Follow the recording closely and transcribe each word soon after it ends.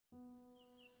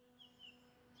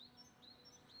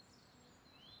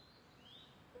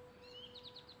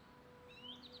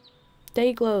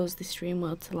Day glows this dream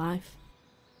world to life.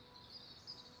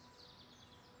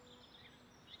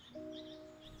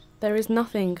 There is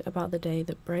nothing about the day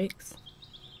that breaks.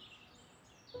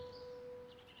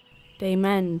 Day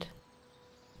mend,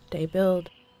 day build,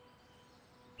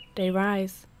 day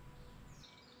rise.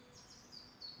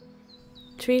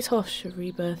 Trees hush of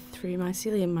rebirth through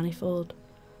mycelium manifold,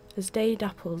 as day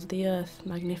dapples the earth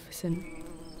magnificent.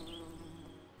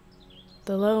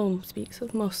 The loam speaks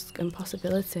of musk and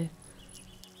possibility.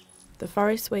 The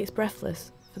forest waits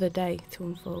breathless for the day to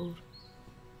unfold.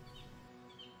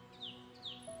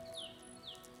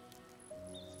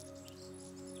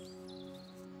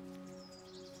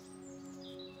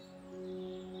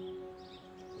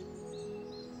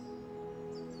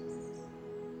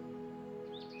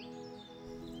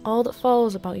 All that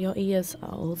falls about your ears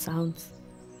are old sounds.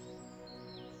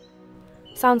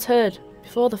 Sounds heard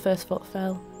before the first foot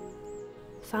fell.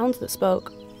 Sounds that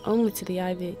spoke only to the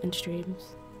ivy and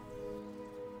streams.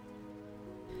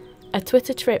 A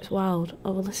twitter trips wild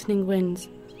over listening winds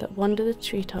that wander the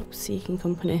treetops seeking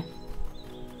company.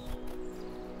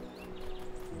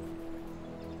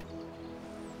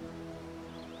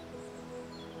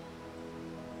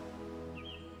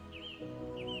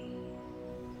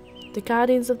 The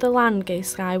guardians of the land gaze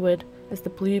skyward as the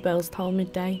bluebells toll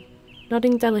midday,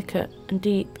 nodding delicate and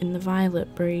deep in the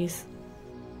violet breeze.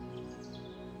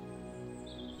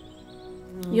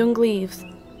 Young leaves,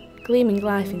 gleaming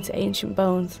life into ancient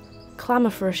bones,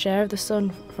 clamour for a share of the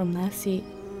sun from their seat,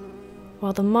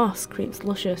 while the moss creeps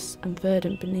luscious and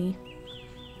verdant beneath.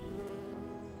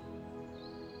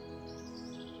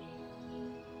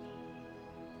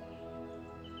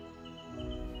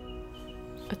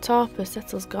 A torpor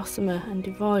settles gossamer and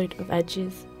devoid of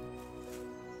edges.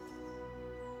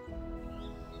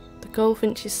 The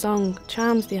goldfinch's song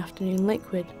charms the afternoon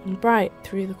liquid and bright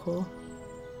through the core.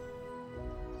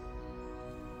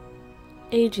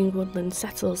 Aging woodland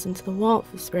settles into the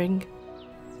warmth of spring.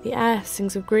 The air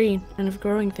sings of green and of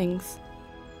growing things.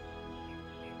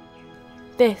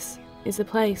 This is the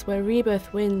place where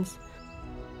rebirth wins,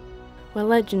 where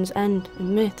legends end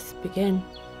and myths begin.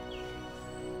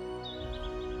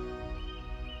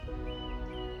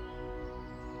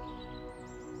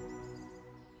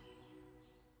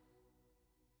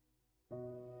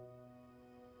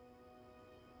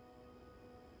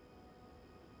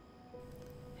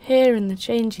 Here in the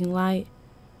changing light,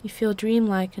 you feel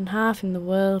dreamlike and half in the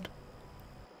world.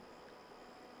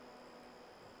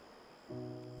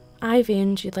 Ivy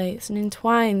undulates and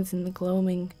entwines in the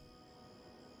gloaming,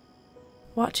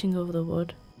 watching over the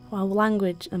wood, while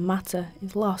language and matter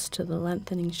is lost to the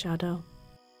lengthening shadow.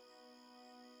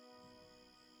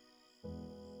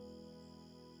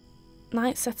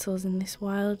 Night settles in this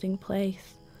wilding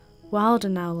place. Wilder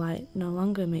now light no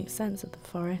longer makes sense of the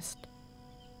forest.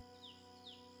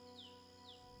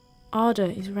 Order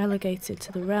is relegated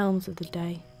to the realms of the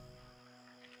day.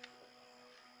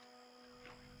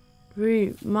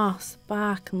 Root, moss,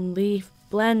 bark and leaf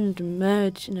blend and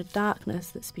merge in a darkness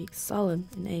that speaks solemn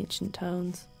in ancient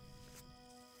tones.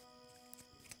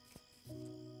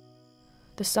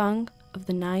 The song of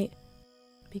the night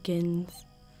begins.